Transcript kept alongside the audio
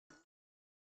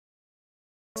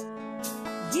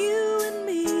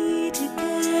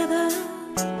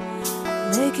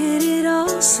making it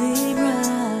all seem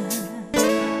right.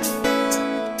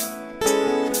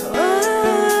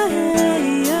 Oh,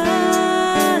 yeah.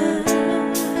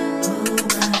 Oh,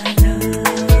 my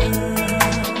love,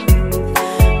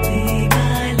 be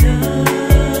my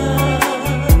love.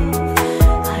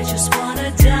 I just wanna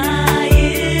die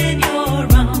in your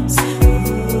arms.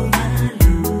 Oh, my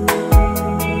love,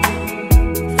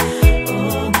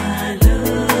 oh, my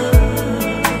love,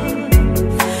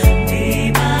 be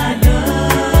my love.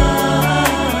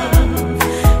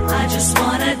 I just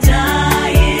wanna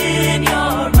die in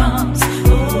your arms.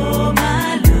 Oh, my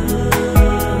love.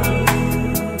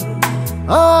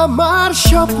 আমার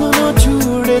স্বপ্ন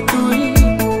জুড়ে তুই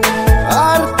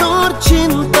আর তোর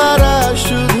চিন্তারা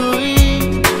শুধুই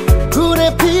ঘুরে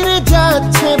ফিরে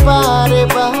যাচ্ছে বারে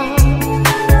বার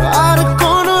আর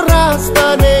কোনো রাস্তা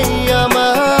নেই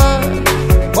আমার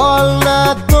বল না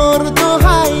তোর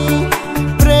দোহাই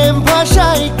প্রেম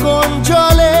ভাষাই কোন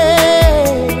জলে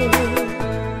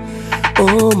ও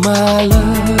মালা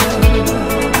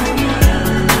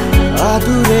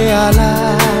আদুরে আলা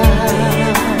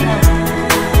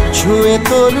ছুঁয়ে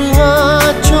তোর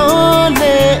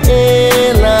চলে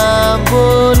এলাম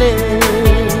বলে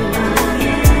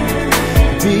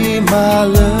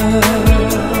বিমাল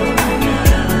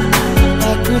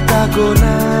একটা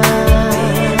গোনা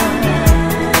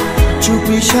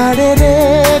চুপি সারে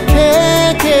রেখে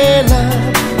গেলাম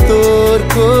তোর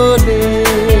কোলে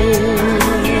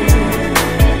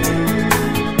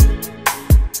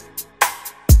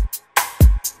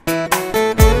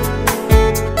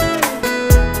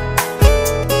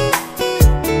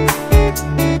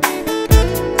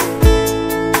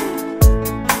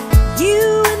You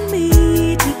and me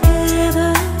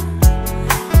together,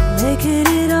 making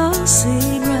it all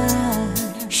seem right.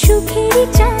 সুখের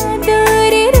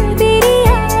চাদর রোদের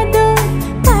আদর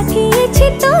পাঠিয়েছি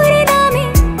তোর নামে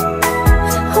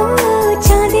ও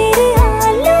চাঁদের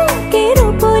আলোকে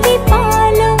রূপলি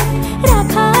পালক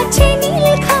রাখা আছে নীল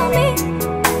খামে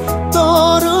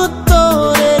তোর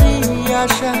উত্তরেরই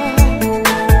আশা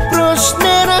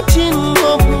প্রশ্নের চিহ্ন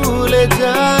ভুলে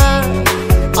যায়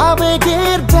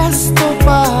আবেগের ব্যস্ত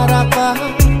পারাপা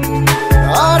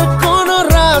আর কোনো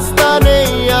রাস্তা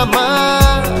নেই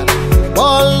আমার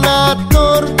বল না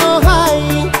তোর দোহাই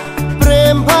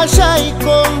প্রেম ভাষাই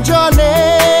কোন জলে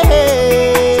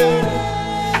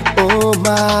ও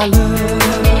মাল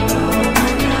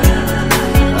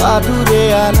আদুরে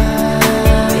আলা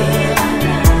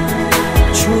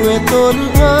ছুঁয়ে তোর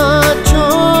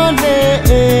চলে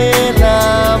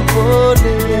এলাম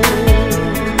বলে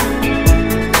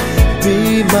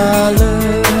বিমাল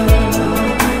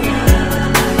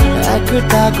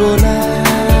একটা গোলা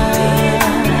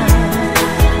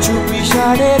চুপি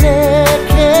সারে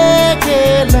রেখে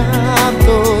গেলাম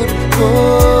তোর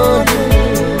কোলে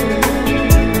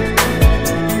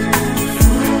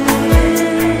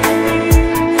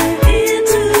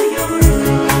Into your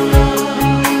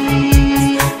arms,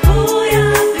 boy,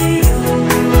 I'll be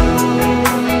yours.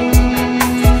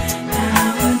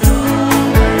 Now and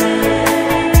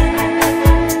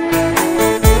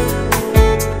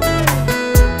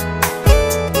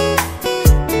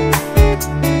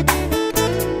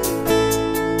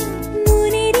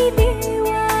মনেরই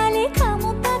দেওয়ালে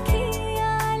খামোকা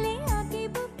খেয়ালে আগে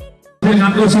বুকে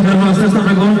গান করছি ধর্ম আস্তে আস্তে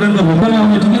আমরা গ্রহণ করেন করবো বলা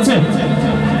হবে ঠিক আছে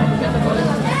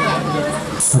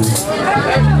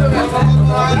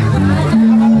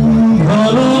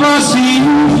ভালোবাসি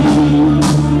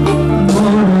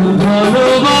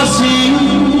ভালোবাসি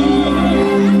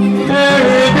এর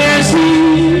বেশি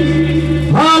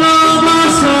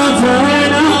ভালোবাসা যায়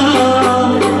না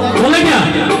বলে গিয়া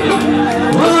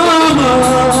ও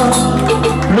আমার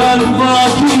প্রাণ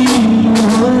পাখি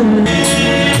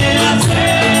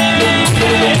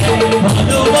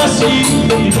ভালোবাসি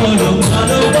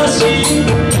ভালোবাসি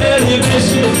এর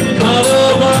বেশি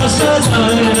ভালোবাসা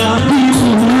যায় না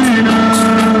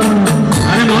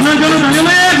আরে মনে করো না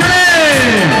এখানে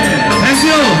থ্যাংক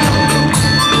ইউ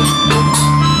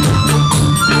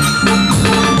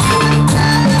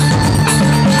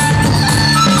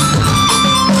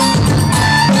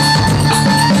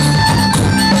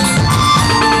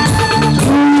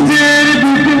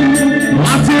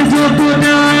মাঝে যত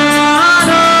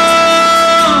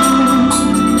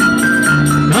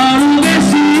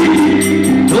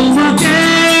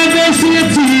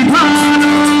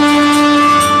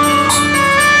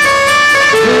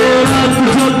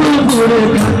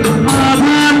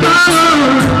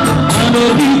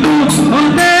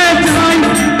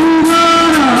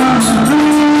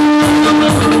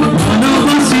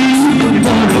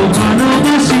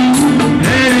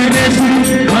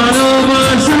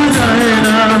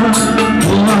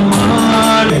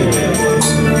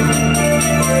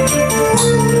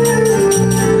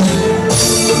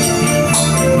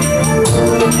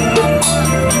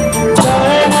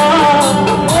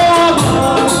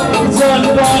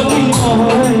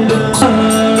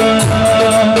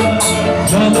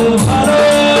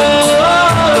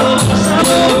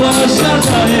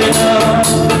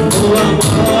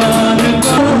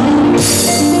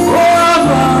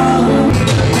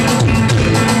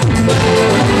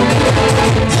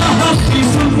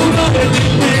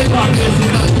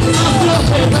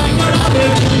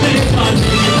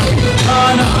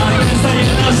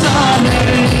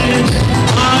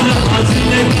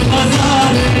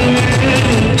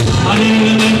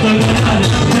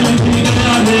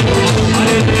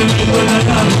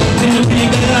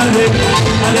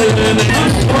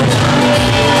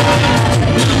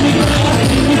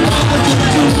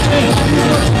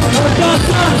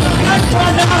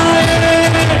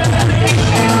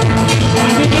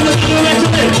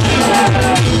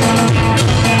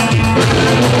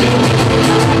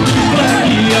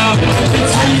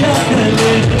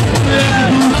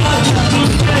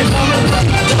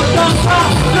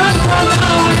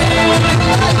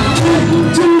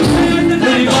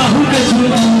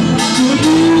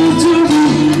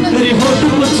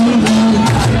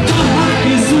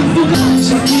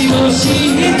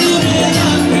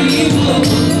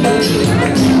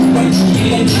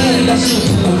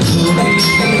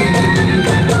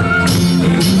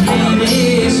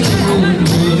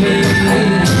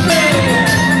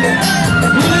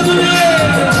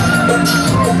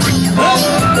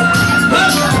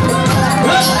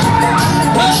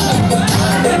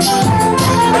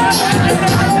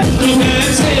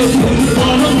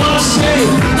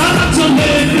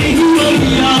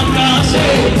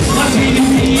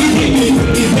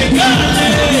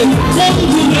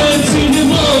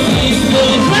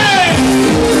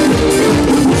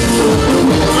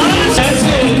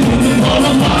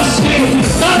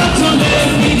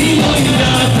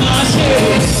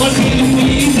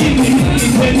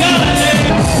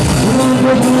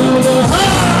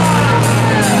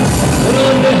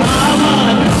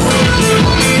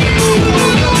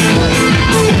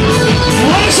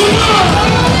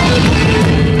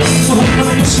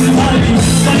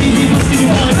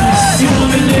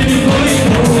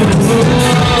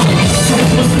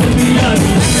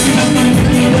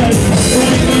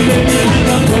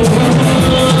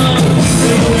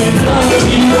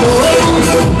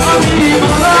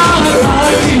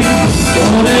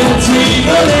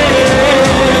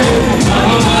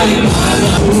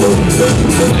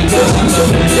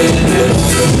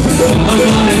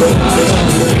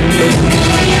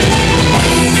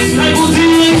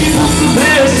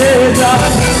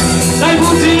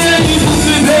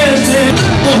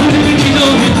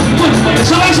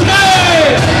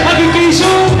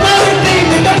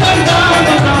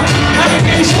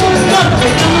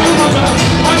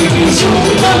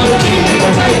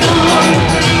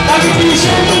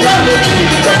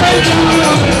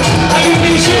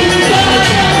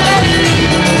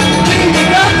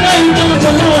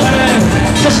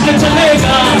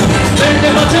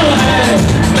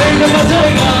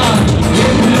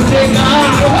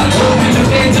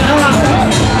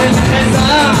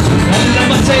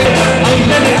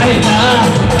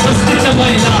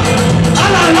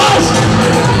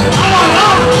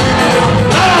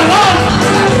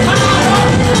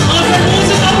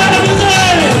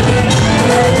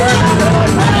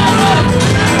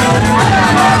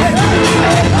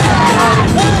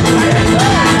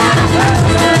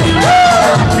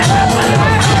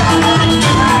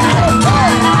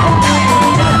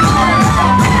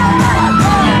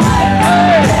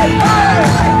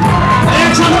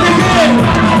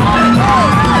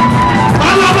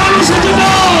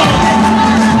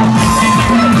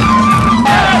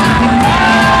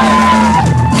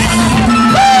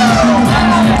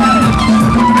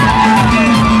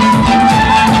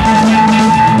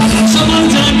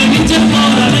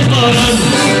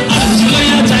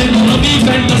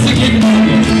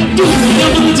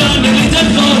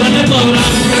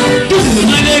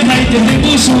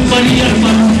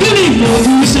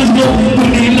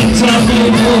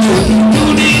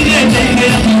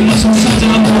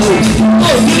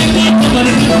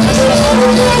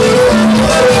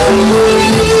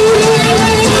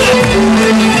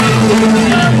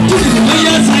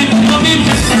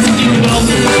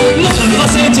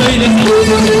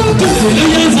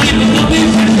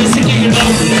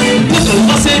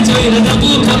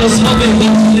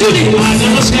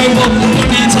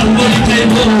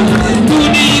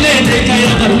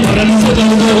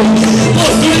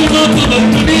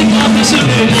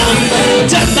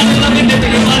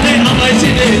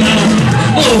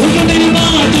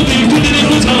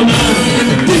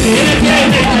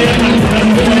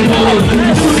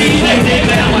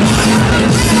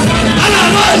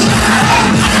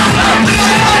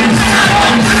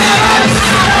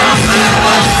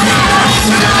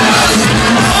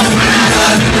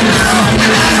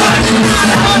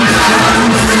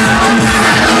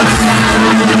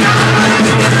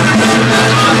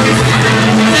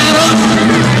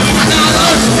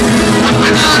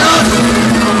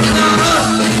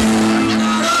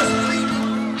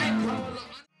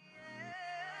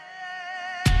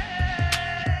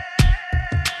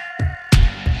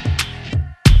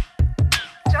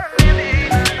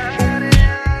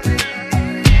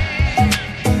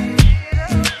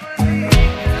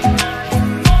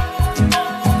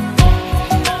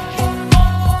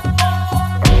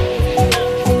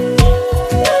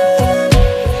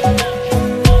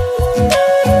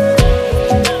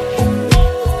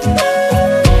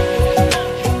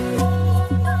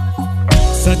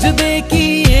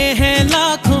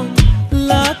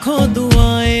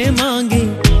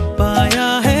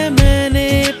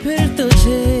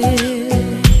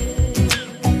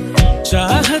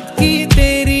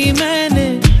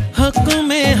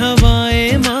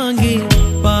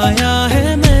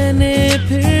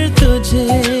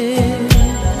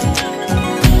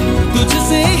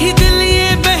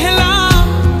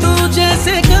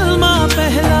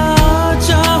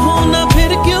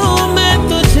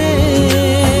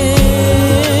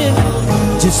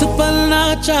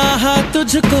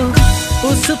मुझको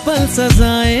उस पल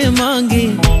सजाएं मांगी,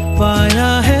 पाया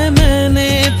है मैंने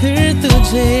फिर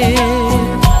तुझे।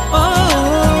 ओ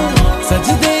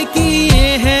सजदे किए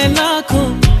हैं लाखों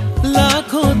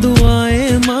लाखों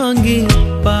दुआएं मांगी,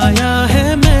 पाया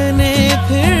है मैंने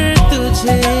फिर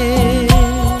तुझे।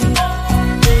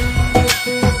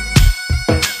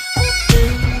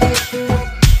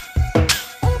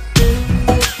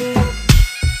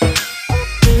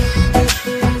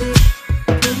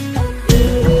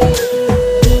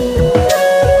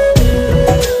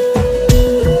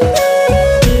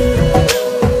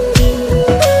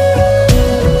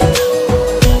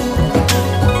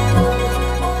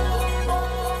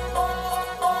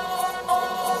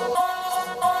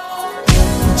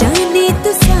 जाने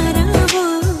तो सारा वो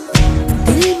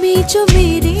दिल में जो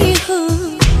मेरे हो,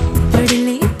 पढ़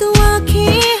ले तो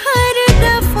आंखें हर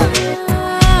दफा।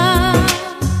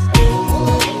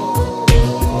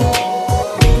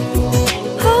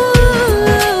 हो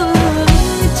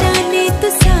जाने तो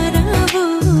सारा वो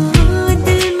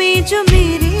दिल में जो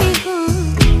मेरे हो,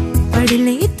 पढ़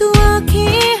ले तो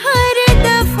आंखें हर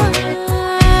दफा।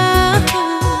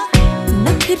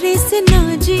 नखरे से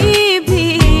नाजी भी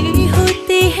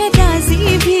होते हैं,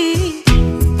 राजी भी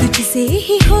तुझसे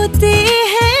ही होते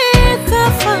हैं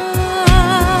खफा।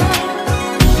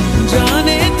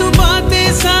 जाने तू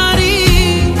बातें सारी,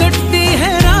 कटती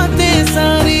है रातें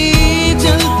सारी,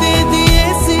 जलते दिए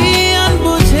सी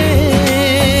अनबुझे।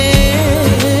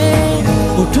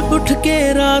 उठ उठ के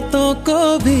रातों को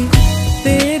भी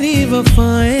तेरी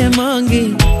वफाएं मांगी,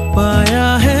 पाया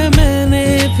है मैंने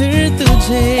फिर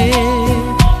तुझे।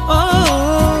 ओ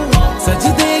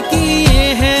सजदे किए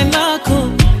हैं लाखों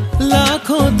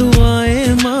लाखों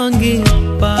दुआएं मांगी,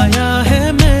 पाया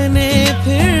है मैंने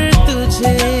फिर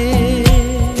तुझे।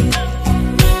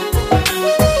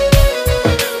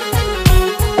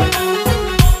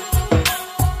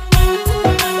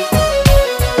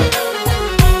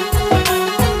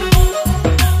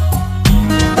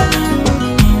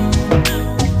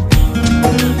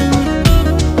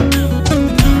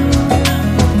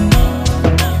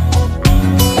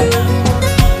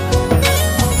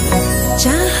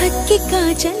 चाहत के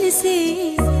काजल से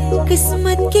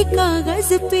किस्मत के कागज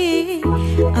पे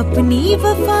अपनी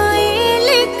वफाएं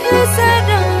लिख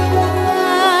जरा।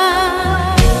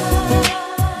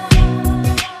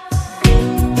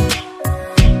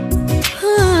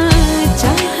 हाँ,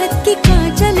 चाहत के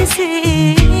काजल से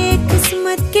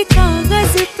किस्मत के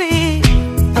कागज पे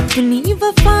अपनी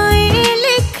वफाएं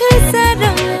लिख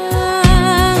जरा।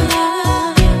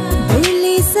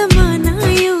 बोले ज़माना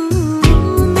यूं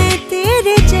मैं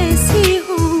तेरे जैसी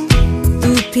हूँ, तू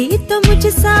भी तो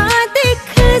मुझसा दिख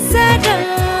जरा।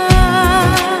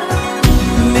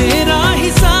 मेरा ही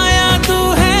साया तू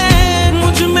है,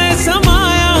 मुझ में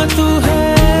समाया तू है,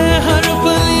 हर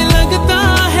पल लगता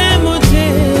है मुझे।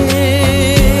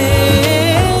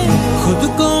 खुद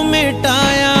को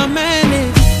मिटाया मैंने,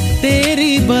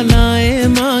 तेरी बलाएं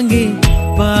मांगी,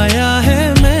 पाया है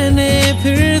मैंने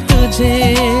फिर तुझे।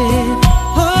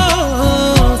 हो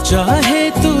चाहे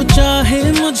तू चाहे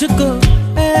मुझको,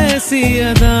 ऐसी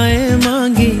अदाएं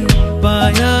मांगी,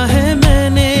 पाया है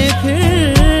मैंने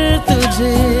फिर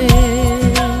तुझे।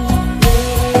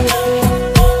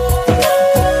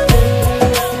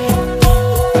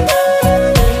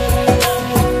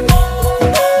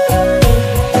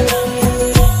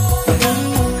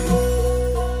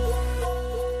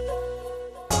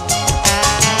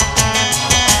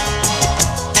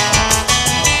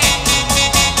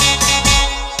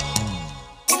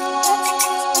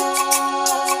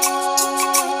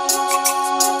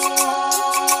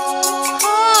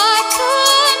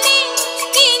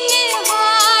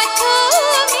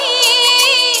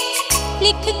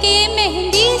 लिख के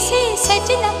मेहंदी से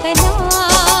सजना का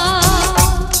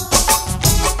नाम,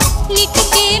 लिख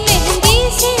के मेहंदी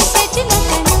से सजना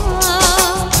का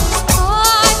नाम।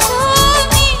 हाथों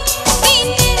में, इन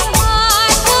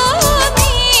हाथों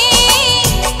में,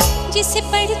 जिसे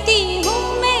पढ़ती हूँ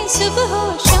मैं सुबह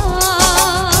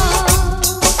शाम,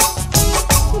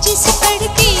 जिसे पढ़ती